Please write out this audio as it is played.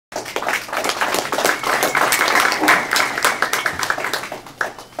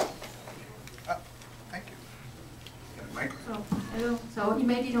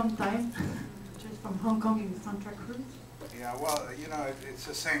made it on time, just from Hong Kong in Santa Cruz. Yeah, well, you know, it's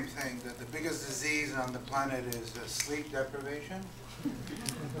the same thing. That the biggest disease on the planet is sleep deprivation,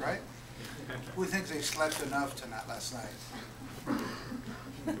 right? Who thinks they slept enough tonight last night?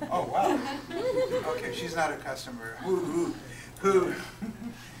 Oh wow. Okay, she's not a customer. Who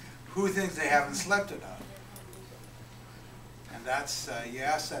thinks they haven't slept enough? And that's you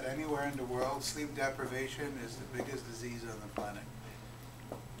ask that anywhere in the world. Sleep deprivation is the biggest disease on the planet.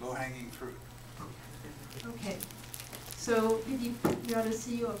 Low-hanging fruit. Okay. So, Philippe, you are the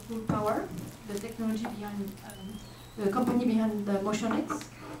CEO of Fullpower, the technology behind, the company behind the MotionX,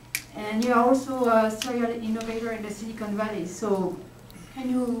 and you are also a serial innovator in the Silicon Valley. So,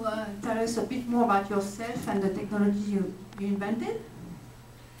 can you tell us a bit more about yourself and the technology you invented?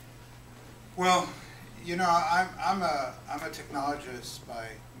 Well, you know, I'm a technologist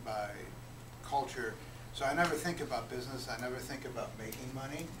by culture, so I never think about business. I never think about making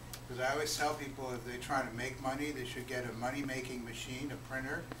money. Because I always tell people if they're trying to make money, they should get a money-making machine, a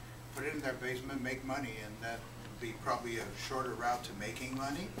printer, put it in their basement, make money, and that would be probably a shorter route to making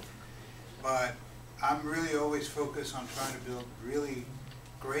money. But I'm really always focused on trying to build really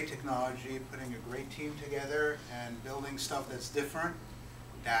great technology, putting a great team together, and building stuff that's different,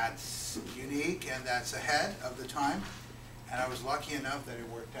 that's unique, and that's ahead of the time. And I was lucky enough that it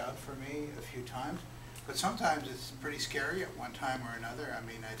worked out for me a few times. But sometimes it's pretty scary at one time or another. I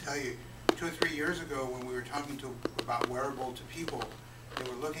mean, I tell you, 2 or 3 years ago when we were talking about wearable to people, they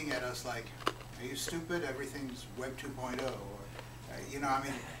were looking at us like, are you stupid? Everything's Web 2.0. Or, you know, I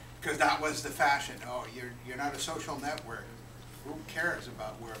mean, because that was the fashion. Oh, you're not a social network. Who cares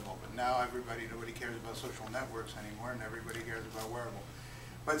about wearable? But now nobody cares about social networks anymore, and everybody cares about wearable.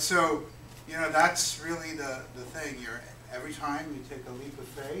 But so, you know, that's really the thing. Every time you take a leap of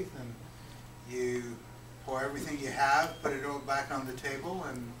faith and you pour everything you have, put it all back on the table,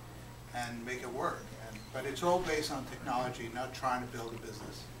 and make it work. But it's all based on technology, not trying to build a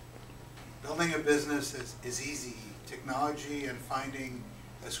business. Building a business is easy. Technology and finding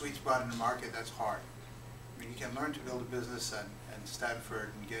a sweet spot in the market, that's hard. I mean, you can learn to build a business at Stanford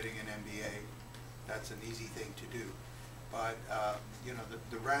and getting an MBA. That's an easy thing to do. But you know,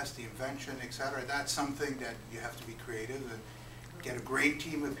 the rest, the invention, etc., that's something that you have to be creative and get a great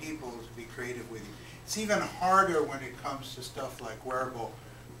team of people to be creative with you. It's even harder when it comes to stuff like wearable,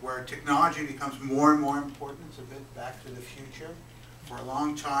 where technology becomes more and more important. It's a bit back to the future. For a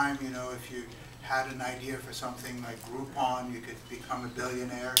long time, you know, if you had an idea for something like Groupon, you could become a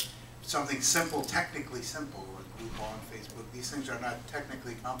billionaire. Something simple, technically simple, like Groupon, Facebook. These things are not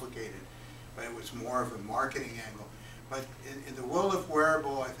technically complicated, but it was more of a marketing angle. But in the world of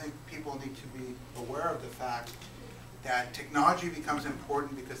wearable, I think people need to be aware of the fact that technology becomes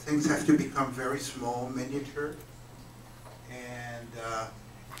important because things have to become very small, miniature, and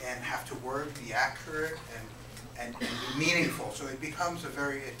have to work, be accurate, and be meaningful. So it becomes a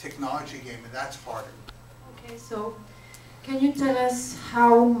technology game, and that's harder. Okay, so can you tell us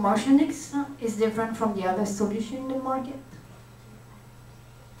how MotionX is different from the other solution in the market?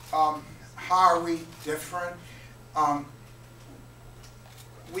 How are we different?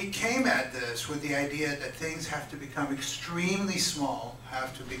 We came at this with the idea that things have to become extremely small,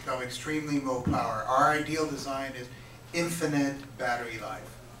 have to become extremely low power. Our ideal design is infinite battery life.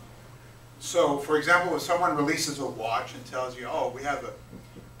 So, for example, if someone releases a watch and tells you, oh, we have a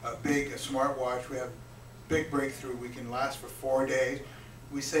smartwatch, we have a big breakthrough, we can last for 4 days,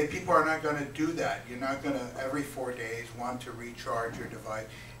 we say people are not going to do that. You're not going to, every 4 days, want to recharge your device.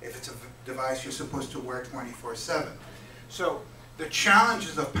 If it's a device you're supposed to wear 24/7. So, the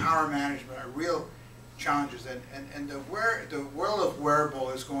challenges of power management are real challenges, and the world of wearable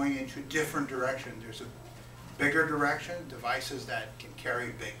is going into different directions. There's a bigger direction, devices that can carry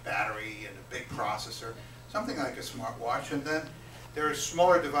a big battery and a big processor, something like a smartwatch, and then there are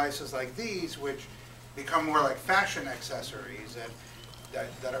smaller devices like these which become more like fashion accessories and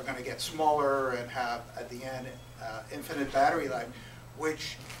that are going to get smaller and have, at the end, infinite battery life,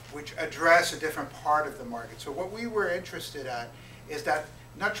 which address a different part of the market. So what we were interested at is that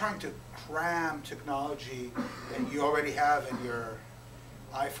not trying to cram technology that you already have in your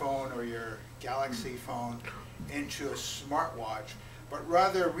iPhone or your Galaxy phone into a smartwatch, but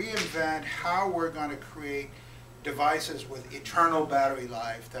rather reinvent how we're going to create devices with eternal battery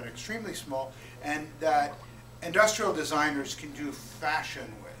life that are extremely small and that industrial designers can do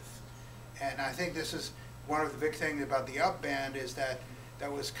fashion with. And I think this is one of the big things about the Up Band is that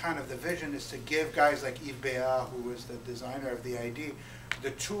was kind of the vision, is to give guys like Yves Béat, who was the designer of the ID,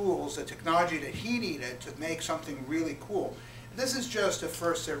 the tools, the technology that he needed to make something really cool. This is just a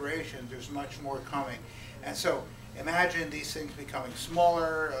first iteration. There's much more coming. And so imagine these things becoming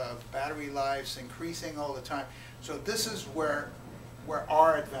smaller, battery lives increasing all the time. So this is where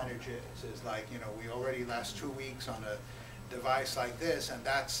our advantage is like, you know, we already last 2 weeks on a device like this, and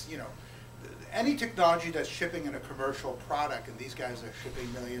that's, you know, any technology that's shipping in a commercial product, and these guys are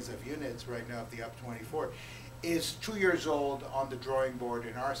shipping millions of units right now of the UP24, is 2 years old on the drawing board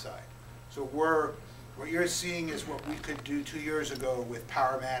in our side. So what you're seeing is what we could do 2 years ago with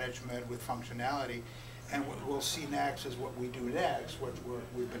power management, with functionality, and what we'll see next is what we do next, what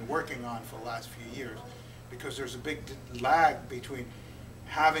we've been working on for the last few years, because there's a big lag between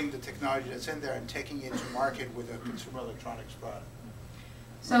having the technology that's in there and taking it to market with a consumer electronics product.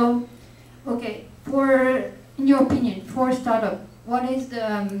 So, okay, in your opinion, for a startup, what is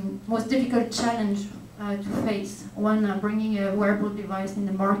the most difficult challenge to face when bringing a wearable device in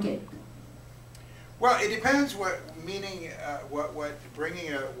the market? Well, it depends what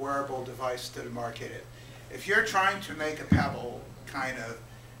bringing a wearable device to the market is. If you're trying to make a Pebble kind of,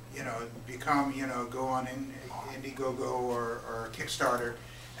 you know, become, you know, go on Indiegogo or Kickstarter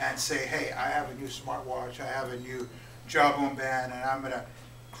and say, hey, I have a new smartwatch, I have a new Jawbone band, and I'm going to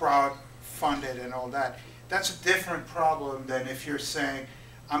crowd fund it and all that. That's a different problem than if you're saying,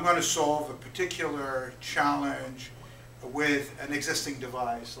 I'm going to solve a particular challenge with an existing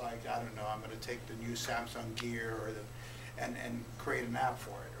device, like, I don't know, I'm going to take the new Samsung Gear or and create an app for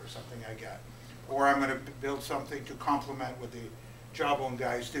it or something like that. Or I'm going to build something to complement what the Jawbone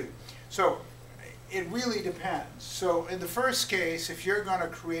guys do. So it really depends. So in the first case, if you're going to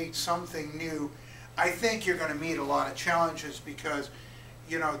create something new, I think you're going to meet a lot of challenges because,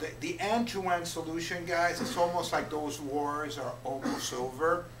 you know, the end-to-end solution guys, it's almost like those wars are almost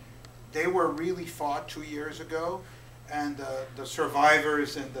over. They were really fought 2 years ago, and the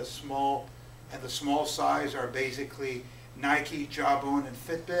survivors in the small size are basically Nike, Jawbone, and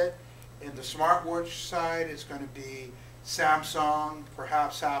Fitbit. In the smartwatch side, it's going to be Samsung,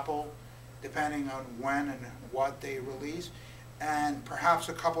 perhaps Apple, depending on when and what they release, and perhaps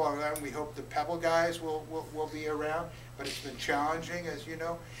a couple of them. We hope the Pebble guys will be around, but it's been challenging, as you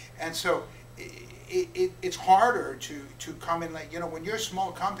know. And so it's harder to come in, like, you know, when you're a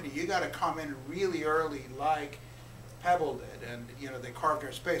small company, you got to come in really early, like Pebble did, and, you know, they carved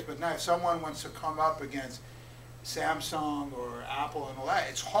their space. But now if someone wants to come up against Samsung or Apple and all that,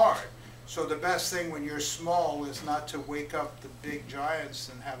 it's hard. So the best thing when you're small is not to wake up the big giants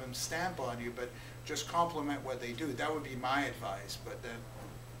and have them stamp on you, but just complement what they do. That would be my advice, but then,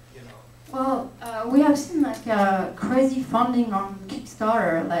 you know. Well, we have seen like crazy funding on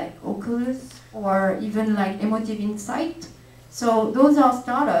Kickstarter, like Oculus, or even like Emotive Insight. So those are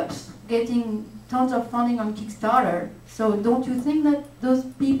startups getting tons of funding on Kickstarter. So don't you think that those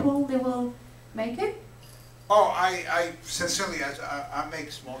people, they will make it? Oh, I sincerely, I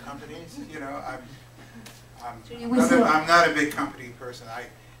make small companies. You know, I'm not a big company person.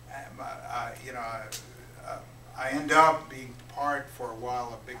 You know, I end up being part for a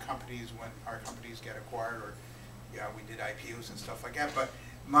while of big companies when our companies get acquired, or yeah, we did IPOs and stuff like that. But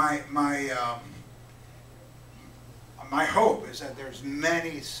my hope is that there's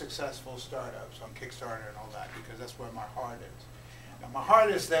many successful startups on Kickstarter and all that, because that's where my heart is. Now, my heart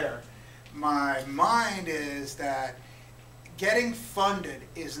is there. My mind is that getting funded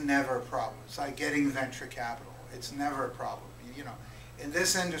is never a problem. It's like getting venture capital. It's never a problem. You know, in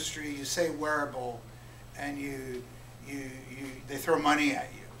this industry, you say wearable, and they throw money at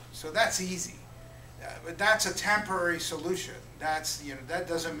you. So that's easy. But that's a temporary solution. That's, you know, that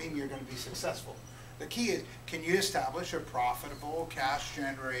doesn't mean you're going to be successful. The key is, can you establish a profitable,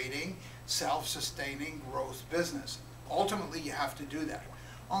 cash-generating, self-sustaining growth business? Ultimately, you have to do that.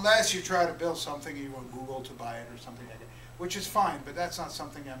 Unless you try to build something and you want Google to buy it or something like that, which is fine, but that's not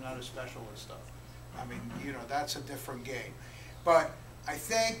something I'm not a specialist of. I mean, you know, that's a different game. But I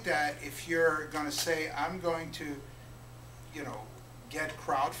think that if you're going to say, I'm going to, you know, get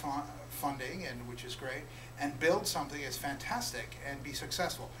crowdfunding, and which is great, and build something is fantastic and be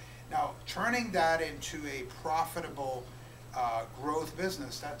successful. Now, turning that into a profitable growth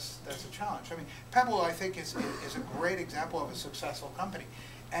business, that's a challenge. I mean, Pebble, I think, is a great example of a successful company.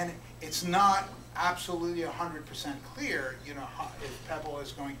 And it's not absolutely 100% clear, you know, if Pebble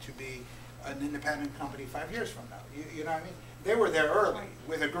is going to be an independent company 5 years from now. You know what I mean? They were there early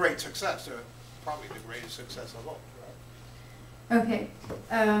with a great success. They're probably the greatest success of all. Right? Okay.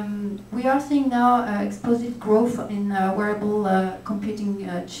 We are seeing now explosive growth in wearable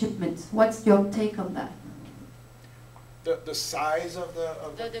computing shipments. What's your take on that? The size of the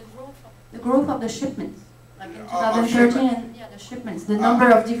growth of the shipments. Like in 2013, and yeah, the shipments, the number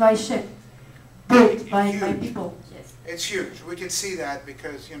of devices shipped, built by people. Yes. It's huge. We can see that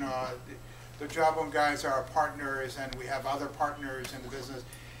because, you know, the Jawbone guys are our partners, and we have other partners in the business,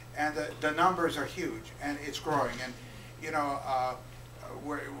 and the numbers are huge, and it's growing. And you know,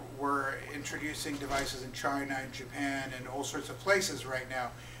 we're introducing devices in China and Japan and all sorts of places right now,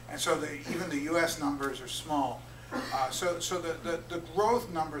 and so even the U.S. numbers are small. So the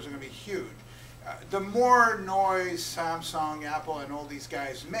growth numbers are going to be huge. The more noise Samsung, Apple, and all these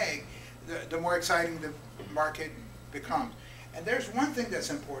guys make, the more exciting the market becomes. And there's one thing that's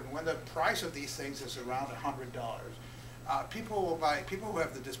important. When the price of these things is around $100, people will buy. People who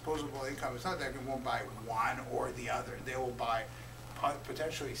have the disposable income, it's not that they won't buy one or the other. They will buy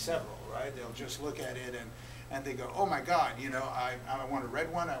potentially several, right? They'll just look at it and they go, oh my God, you know, I want a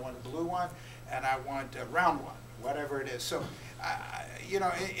red one, I want a blue one, and I want a round one, whatever it is. So, you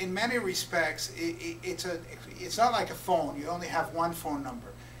know, in many respects, it's not like a phone. You only have one phone number.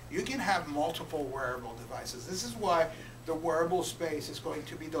 You can have multiple wearable devices. This is why the wearable space is going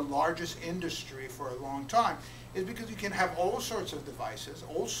to be the largest industry for a long time, is because you can have all sorts of devices,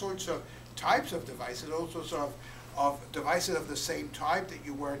 all sorts of types of devices, all sorts of devices of the same type that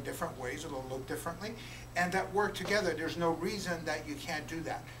you wear in different ways, it'll look differently, and that work together. There's no reason that you can't do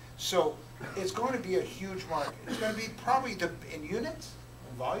that. So it's going to be a huge market. It's going to be probably, in units,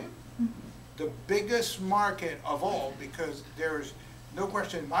 in volume, the biggest market of all, because there's no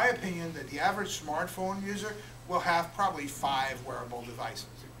question, in my opinion, that the average smartphone user will have probably 5 wearable devices.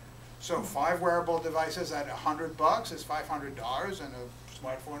 So 5 wearable devices at $100 is $500, and a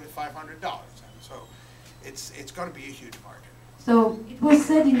smartphone is $500. And so it's going to be a huge market. So it was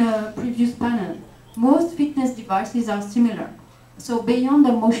said in a previous panel, most fitness devices are similar. So beyond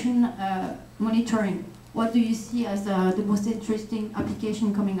the motion monitoring, what do you see as the most interesting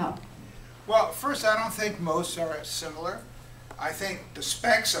application coming up? Well, first, I don't think most are similar. I think the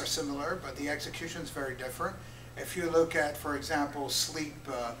specs are similar, but the execution is very different. If you look at, for example, sleep,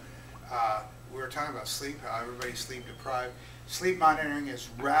 we were talking about sleep, how everybody's sleep deprived. Sleep monitoring is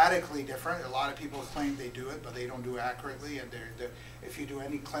radically different. A lot of people claim they do it, but they don't do it accurately. And if you do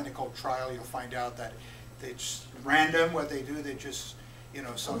any clinical trial, you'll find out that it's random what they do. They just, you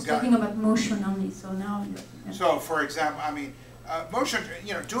know, some guy. Talking about motion only, so now. Yeah. So, for example, I mean, motion,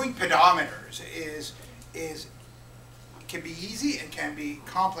 you know, doing pedometers can be easy and can be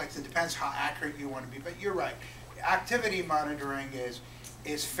complex. It depends how accurate you want to be. But you're right. Activity monitoring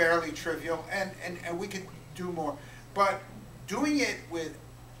is fairly trivial, and we could do more. But doing it with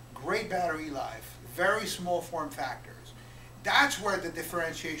great battery life, very small form factors, that's where the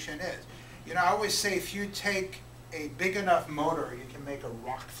differentiation is. You know, I always say if you take a big enough motor, you can make a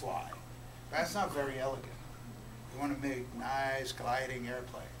rock fly. That's not very elegant. You want to make nice gliding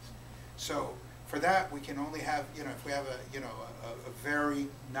airplanes. So for that, we can only have, you know, if we have a very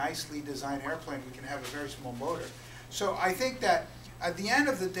nicely designed airplane, we can have a very small motor. So I think that at the end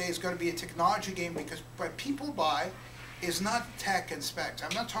of the day, it's going to be a technology game, because what people buy is not tech and specs.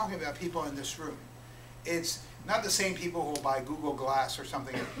 I'm not talking about people in this room. It's not the same people who will buy Google Glass or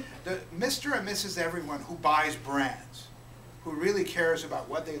something. The Mr. and Mrs. Everyone who buys brands, who really cares about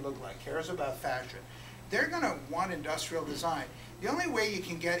what they look like, cares about fashion, they're going to want industrial design. The only way you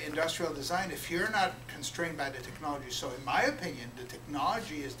can get industrial design if you're not constrained by the technology. So in my opinion, the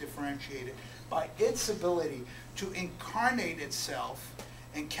technology is differentiated by its ability to incarnate itself,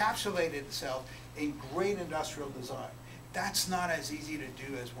 encapsulate itself in great industrial design. That's not as easy to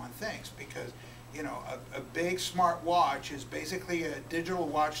do as one thinks, because, you know, a big smart watch is basically a digital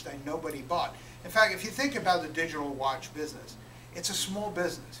watch that nobody bought. In fact, if you think about the digital watch business, it's a small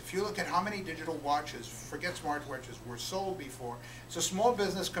business. If you look at how many digital watches, forget smartwatches, were sold before, it's a small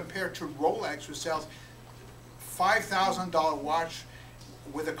business compared to Rolex, who sells $5,000 watch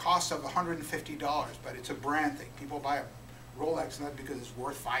with a cost of $150, but it's a brand thing. People buy a Rolex not because it's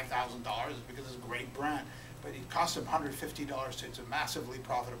worth $5,000, it's because it's a great brand. But it costs them $150, so it's a massively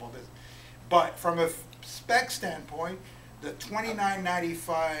profitable business. But from a spec standpoint, the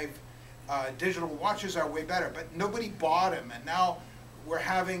 $29.95 digital watches are way better, but nobody bought them, and now we're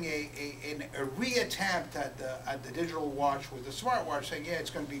having a re-attempt at the digital watch with the smartwatch, saying, yeah,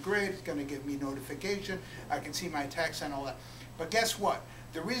 it's going to be great, it's going to give me notification, I can see my text and all that. But guess what?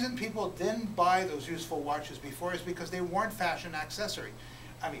 The reason people didn't buy those useful watches before is because they weren't fashion accessory.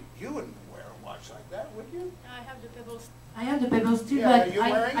 I mean, you wouldn't wear a watch like that, would you? I have the pebbles. I have the pebbles too, yeah, but are you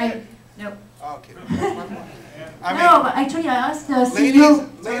wearing it? No. Okay. I mean, No, but actually I asked the CEO.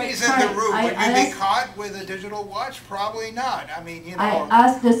 Ladies in the room, would you be caught with a digital watch? Probably not. I mean, you know. I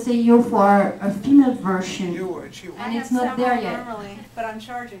asked the CEO for a female version. You would, she would. And it's not there yet. Normally, but I'm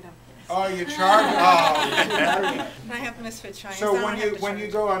charging them. Oh, you charge? Oh. And I have misfit shines. So when you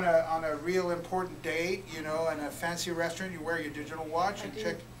go on a real important date, you know, in a fancy restaurant, you wear your digital watch and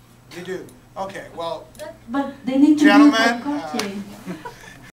check. You do. Okay, well, But they need to be gentlemen, for Cartier.